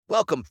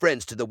Welcome,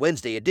 friends, to the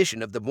Wednesday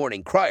edition of the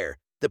Morning Crier,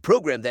 the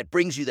program that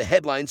brings you the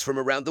headlines from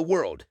around the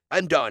world.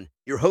 I'm Don,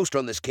 your host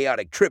on this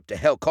chaotic trip to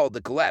hell called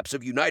the collapse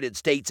of United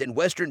States and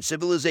Western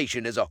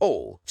civilization as a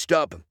whole.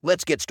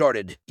 Let's get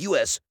started.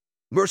 U.S.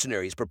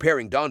 Mercenaries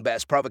preparing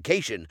Donbass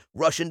provocation,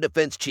 Russian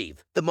defense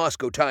chief. The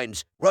Moscow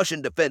Times.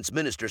 Russian Defense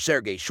Minister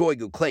Sergei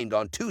Shoigu claimed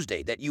on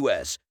Tuesday that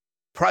U.S.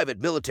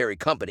 private military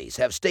companies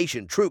have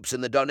stationed troops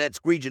in the Donetsk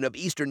region of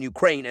eastern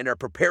Ukraine and are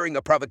preparing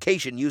a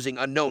provocation using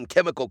unknown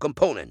chemical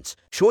components.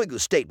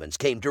 Shoigu's statements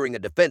came during a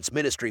defense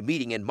ministry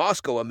meeting in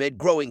Moscow amid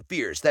growing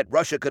fears that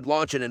Russia could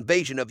launch an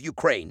invasion of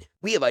Ukraine.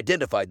 We have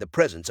identified the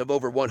presence of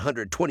over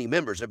 120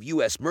 members of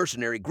U.S.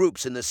 mercenary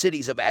groups in the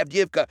cities of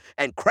Avdiivka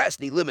and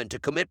Krasny Liman to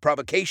commit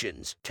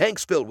provocations.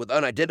 Tanks filled with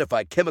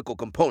unidentified chemical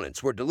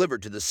components were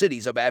delivered to the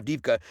cities of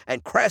Avdiivka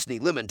and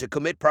Krasny Liman to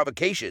commit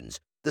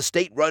provocations. The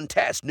state-run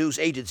TASS news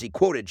agency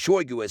quoted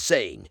Shoigu as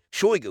saying,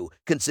 Shoigu,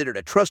 considered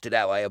a trusted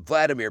ally of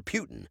Vladimir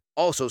Putin,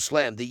 also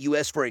slammed the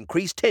U.S. for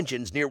increased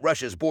tensions near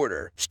Russia's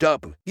border.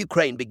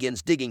 Ukraine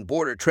begins digging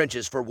border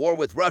trenches for war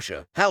with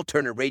Russia. Hal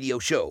Turner radio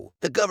show.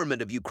 The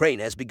government of Ukraine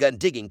has begun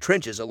digging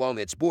trenches along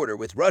its border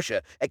with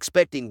Russia,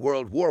 expecting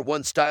World War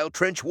I-style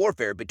trench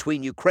warfare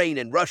between Ukraine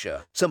and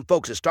Russia. Some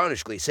folks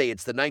astonishingly say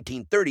it's the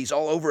 1930s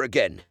all over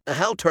again. A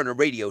Hal Turner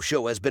radio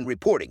show has been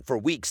reporting for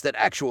weeks that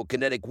actual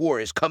kinetic war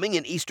is coming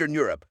in Eastern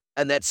Europe,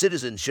 and that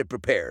citizens should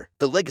prepare.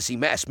 The legacy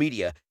mass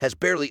media has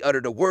barely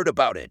uttered a word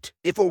about it.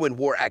 If or when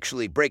war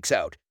actually breaks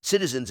out,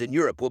 citizens in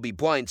Europe will be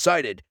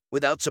blindsided,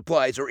 without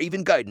supplies or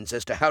even guidance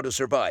as to how to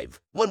survive.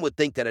 One would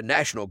think that a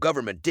national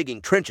government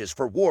digging trenches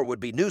for war would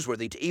be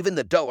newsworthy to even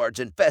the dullards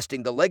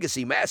infesting the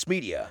legacy mass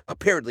media.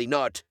 Apparently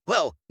not.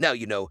 Well, now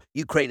you know,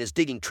 Ukraine is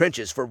digging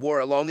trenches for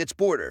war along its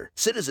border.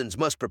 Citizens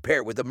must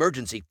prepare with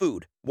emergency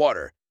food,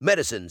 water,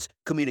 medicines,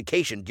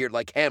 communication gear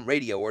like ham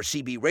radio or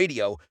CB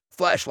radio,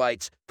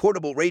 flashlights,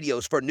 portable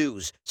radios for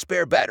news,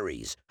 spare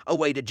batteries, a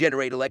way to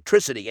generate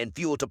electricity and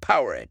fuel to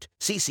power it.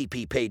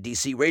 CCP paid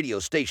DC radio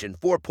station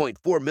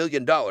 $4.4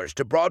 million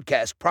to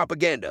broadcast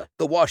propaganda.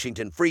 The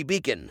Washington Free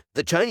Beacon.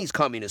 The Chinese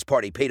Communist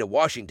Party paid a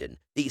Washington,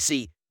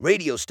 D.C.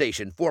 radio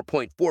station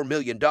 $4.4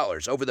 million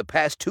over the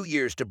past 2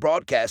 years to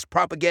broadcast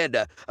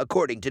propaganda,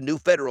 according to new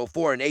federal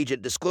foreign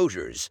agent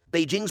disclosures.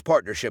 Beijing's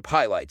partnership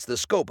highlights the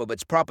scope of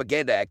its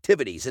propaganda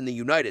activities in the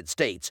United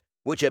States,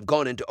 which have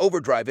gone into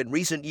overdrive in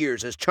recent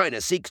years as China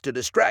seeks to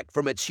distract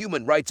from its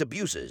human rights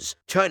abuses.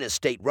 China's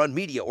state-run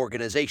media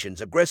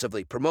organizations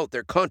aggressively promote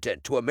their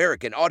content to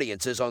American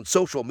audiences on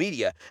social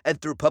media and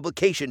through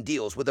publication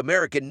deals with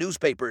American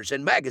newspapers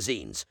and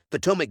magazines.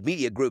 Potomac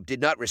Media Group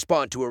did not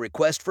respond to a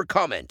request for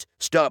comment.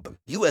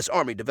 U.S.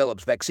 Army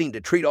develops vaccine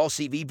to treat all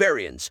CV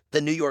variants.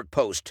 The New York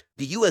Post.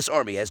 The U.S.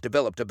 Army has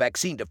developed a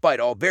vaccine to fight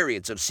all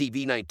variants of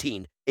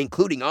CV-19,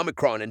 including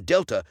Omicron and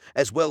Delta,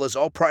 as well as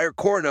all prior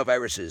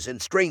coronaviruses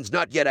and strains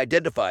not yet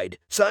identified.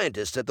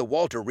 Scientists at the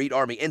Walter Reed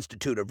Army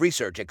Institute of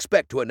Research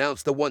expect to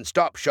announce the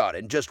one-stop shot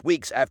in just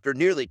weeks after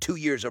nearly 2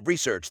 years of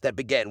research that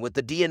began with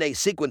the DNA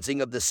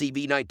sequencing of the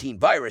CV-19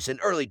 virus in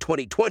early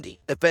 2020.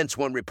 Defense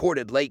One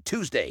reported late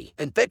Tuesday.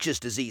 Infectious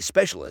disease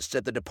specialists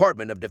at the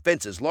Department of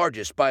Defense's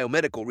largest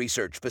biomedical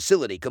research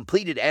facility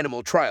completed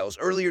animal trials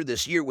earlier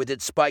this year with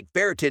its spike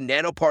ferritin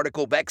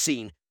nanoparticle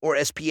vaccine, or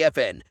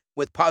SPFN,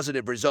 with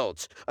positive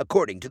results,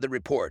 according to the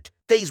report.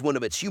 Phase 1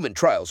 of its human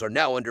trials are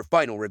now under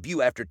final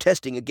review after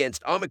testing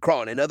against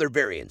Omicron and other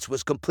variants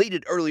was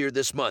completed earlier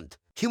this month.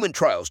 Human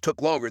trials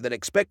took longer than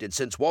expected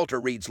since Walter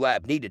Reed's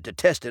lab needed to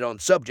test it on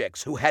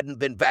subjects who hadn't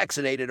been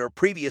vaccinated or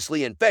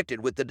previously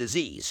infected with the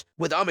disease.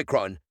 With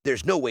Omicron,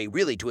 there's no way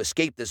really to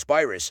escape this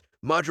virus,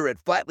 Moderate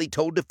flatly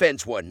told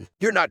Defense One.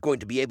 You're not going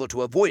to be able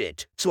to avoid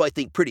it, so I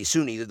think pretty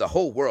soon either the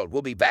whole world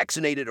will be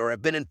vaccinated or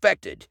have been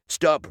infected.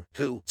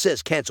 WHO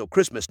says cancel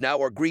Christmas now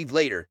or grieve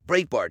later.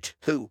 Breitbart,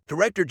 WHO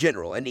Director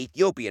General and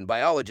Ethiopian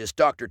biologist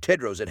Dr.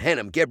 Tedros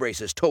Adhanom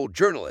Ghebreyesus told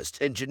journalists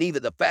in Geneva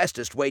the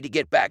fastest way to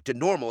get back to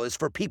normal is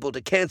for people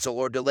to cancel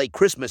or delay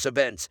Christmas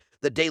events.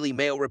 The Daily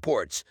Mail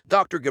reports.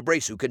 Dr.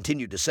 Ghebreyesus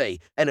continued to say,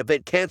 an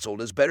event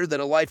canceled is better than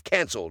a life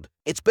canceled.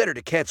 It's better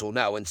to cancel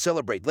now and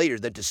celebrate later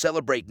than to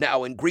celebrate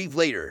now and grieve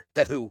later.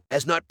 The WHO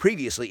has not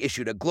previously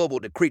issued a global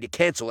decree to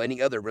cancel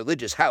any other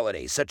religious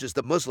holidays such as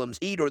the Muslims'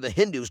 Eid or the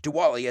Hindus'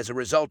 Diwali as a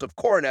result of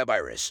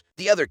coronavirus.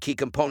 The other key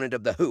component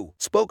of the WHO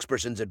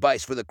spokesperson's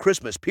advice for the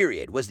Christmas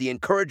period was the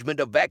encouragement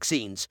of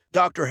vaccines.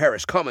 Dr.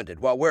 Harris commented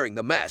while wearing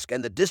the mask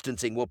and the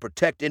distancing will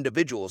protect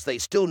individuals, they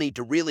still need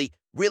to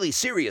really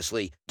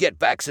seriously get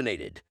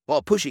vaccinated.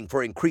 While pushing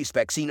for increased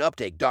vaccine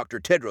uptake, Dr.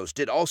 Tedros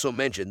did also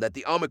mention that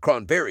the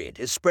Omicron variant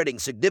is spreading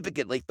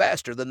significantly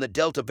faster than the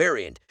Delta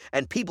variant,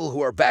 and people who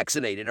are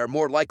vaccinated are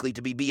more likely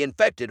to be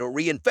infected or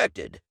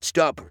reinfected.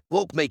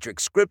 Woke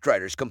Matrix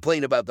scriptwriters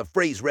complain about the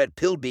phrase red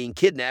pill being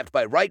kidnapped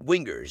by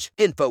right-wingers.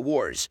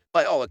 InfoWars.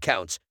 By all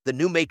accounts, the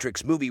new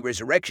Matrix movie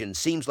Resurrection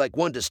seems like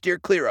one to steer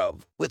clear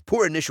of. With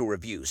poor initial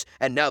reviews,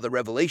 and now the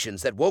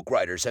revelations that woke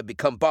writers have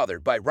become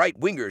bothered by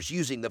right-wingers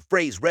using the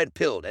phrase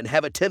red-pilled and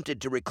have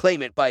attempted to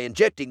reclaim it by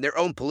injecting incorporating their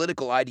own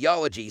political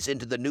ideologies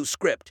into the new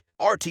script.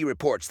 RT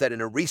reports that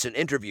in a recent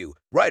interview,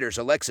 writers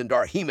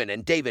Alexander Heman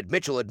and David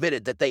Mitchell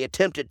admitted that they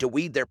attempted to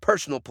weave their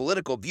personal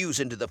political views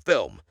into the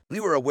film. "We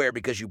were aware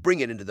because you bring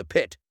it into the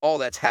pit, all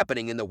that's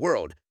happening in the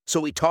world. So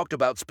we talked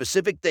about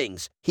specific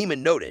things,"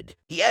 Heman noted.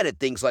 He added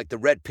things like the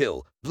red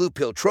pill, blue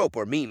pill trope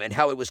or meme and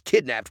how it was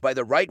kidnapped by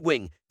the right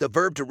wing, the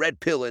verb to red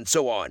pill and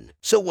so on.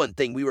 "So one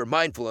thing we were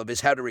mindful of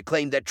is how to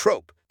reclaim that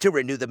trope, to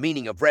renew the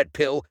meaning of red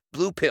pill,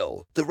 blue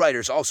pill." The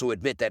writers also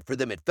admit that for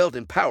them it felt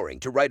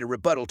empowering to write a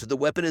rebuttal to the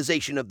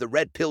weaponization of the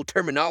red pill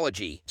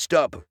terminology.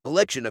 Stub.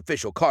 Election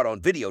official caught on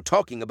video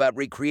talking about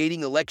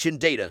recreating election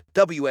data.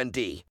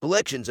 WND.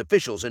 Elections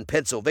officials in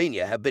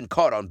Pennsylvania have been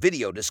caught on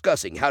video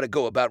discussing how to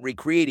go about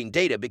recreating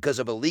data because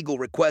of a legal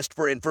request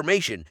for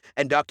information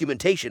and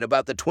documentation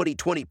about the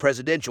 2020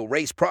 presidential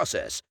race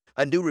process.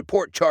 A new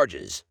report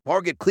charges.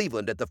 Margaret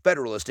Cleveland at the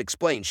Federalist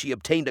explained she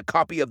obtained a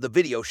copy of the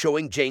video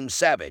showing James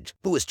Savage,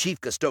 who was chief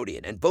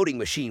custodian and voting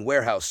machine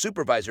warehouse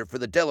supervisor for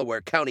the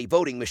Delaware County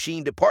Voting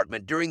Machine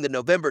Department during the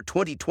November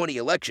 2020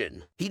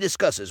 election. He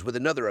discusses with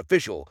another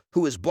official,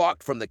 who is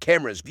blocked from the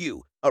camera's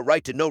view, a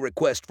right-to-know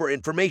request for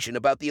information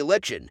about the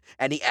election,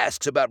 and he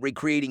asks about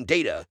recreating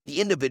data.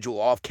 The individual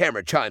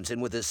off-camera chimes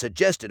in with a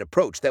suggested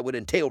approach that would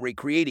entail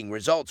recreating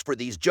results for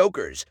these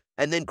jokers,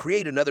 and then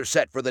create another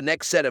set for the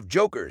next set of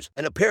jokers,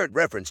 an apparent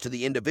reference to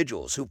the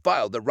individuals who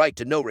filed the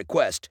right-to-know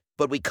request.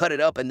 "But we cut it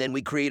up and then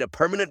we create a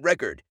permanent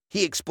record,"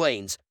 he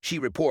explains. She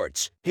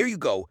reports, here you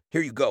go,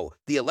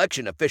 the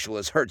election official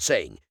is heard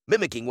saying,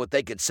 mimicking what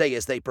they could say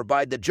as they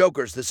provide the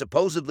jokers the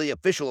supposedly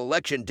official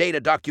election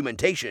data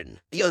documentation.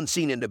 The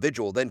unseen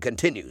individual then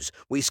continues,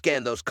 "We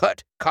scan those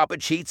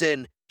copied sheets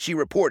in," she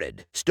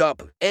reported.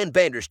 Stop. Ann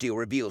Vandersteel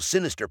reveals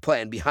sinister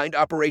plan behind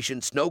Operation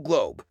Snow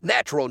Globe.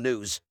 Natural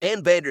news.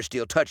 Ann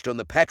Vandersteel touched on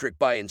the Patrick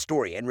Byen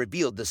story and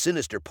revealed the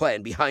sinister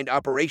plan behind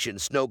Operation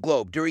Snow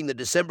Globe during the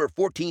December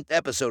 14th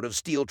episode of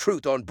Steel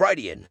Truth on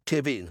Brighteon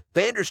TV.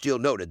 Vandersteel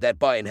noted that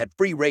Byen had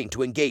free rein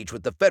to engage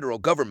with the federal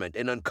government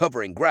in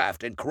uncovering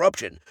graft and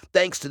corruption,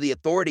 thanks to the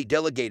authority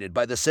delegated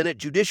by the Senate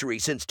Judiciary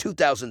since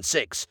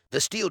 2006.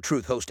 The Steel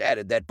Truth host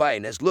added that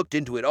Byen has looked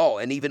into it all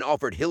and even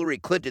offered Hillary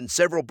Clinton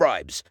several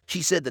bribes.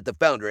 She said that the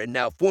founder and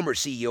now former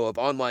CEO of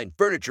online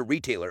furniture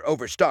retailer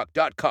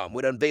Overstock.com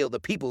would unveil the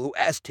people who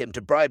asked him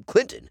to bribe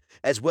Clinton,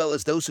 as well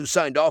as those who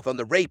signed off on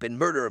the rape and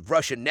murder of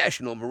Russian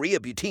national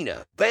Maria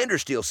Butina.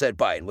 Vandersteel said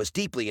Biden was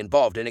deeply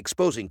involved in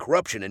exposing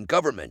corruption in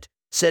government,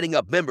 setting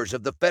up members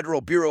of the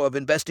Federal Bureau of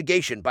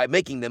Investigation by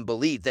making them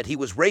believe that he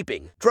was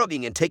raping,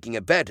 drugging, and taking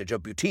advantage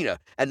of Butina,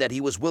 and that he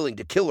was willing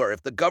to kill her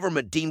if the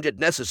government deemed it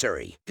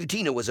necessary.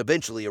 Butina was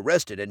eventually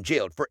arrested and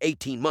jailed for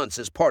 18 months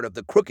as part of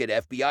the crooked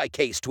FBI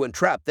case to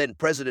entrap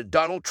then-President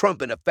Donald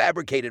Trump in a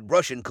fabricated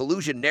Russian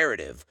collusion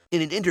narrative.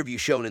 In an interview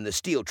shown in the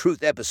Steel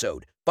Truth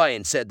episode,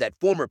 Byen said that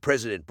former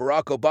President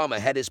Barack Obama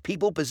had his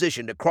people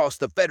positioned across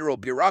the federal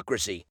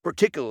bureaucracy,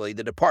 particularly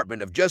the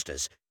Department of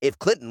Justice. If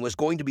Clinton was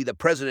going to be the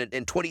president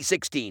in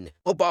 2016,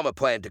 Obama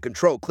planned to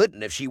control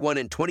Clinton if she won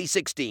in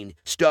 2016.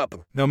 Stop.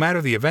 No matter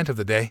the event of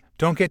the day,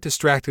 don't get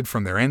distracted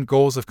from their end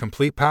goals of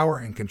complete power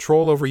and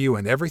control over you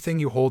and everything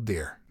you hold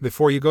dear.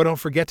 Before you go, don't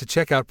forget to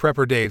check out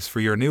Prepper Dave's for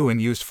your new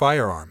and used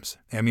firearms,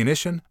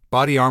 ammunition,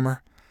 body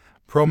armor,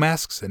 pro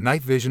masks, and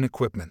night vision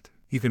equipment.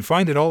 You can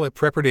find it all at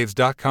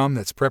prepperdaves.com.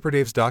 That's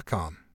prepperdaves.com.